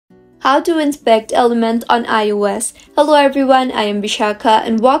How to inspect element on iOS. Hello everyone, I am Vishaka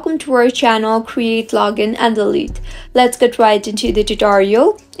and welcome to our channel Create, Login and Delete. Let's get right into the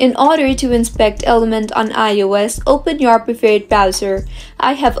tutorial. In order to inspect element on iOS, open your preferred browser.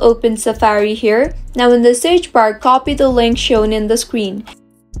 I have opened Safari here. Now in the search bar, copy the link shown in the screen.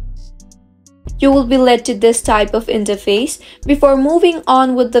 You will be led to this type of interface. Before moving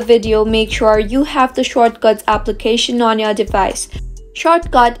on with the video, make sure you have the Shortcuts application on your device.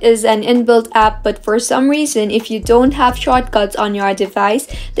 Shortcut is an inbuilt app, but for some reason, if you don't have Shortcuts on your device,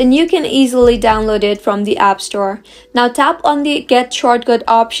 then you can easily download it from the App Store. Now tap on the Get Shortcut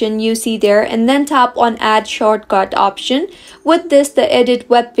option you see there and then tap on Add Shortcut option. With this, the Edit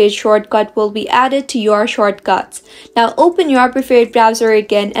Web Page shortcut will be added to your shortcuts. Now open your preferred browser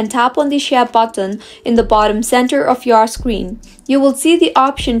again and tap on the Share button in the bottom center of your screen. You will see the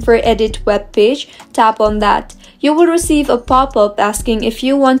option for Edit Web Page. Tap on that. You will receive a pop-up asking if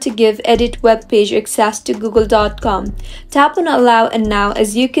you want to give Edit Web Page access to google.com. Tap on Allow and now,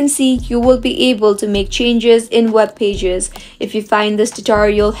 as you can see, you will be able to make changes in web pages. If you find this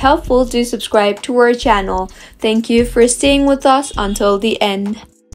tutorial helpful, do subscribe to our channel. Thank you for staying with us until the end.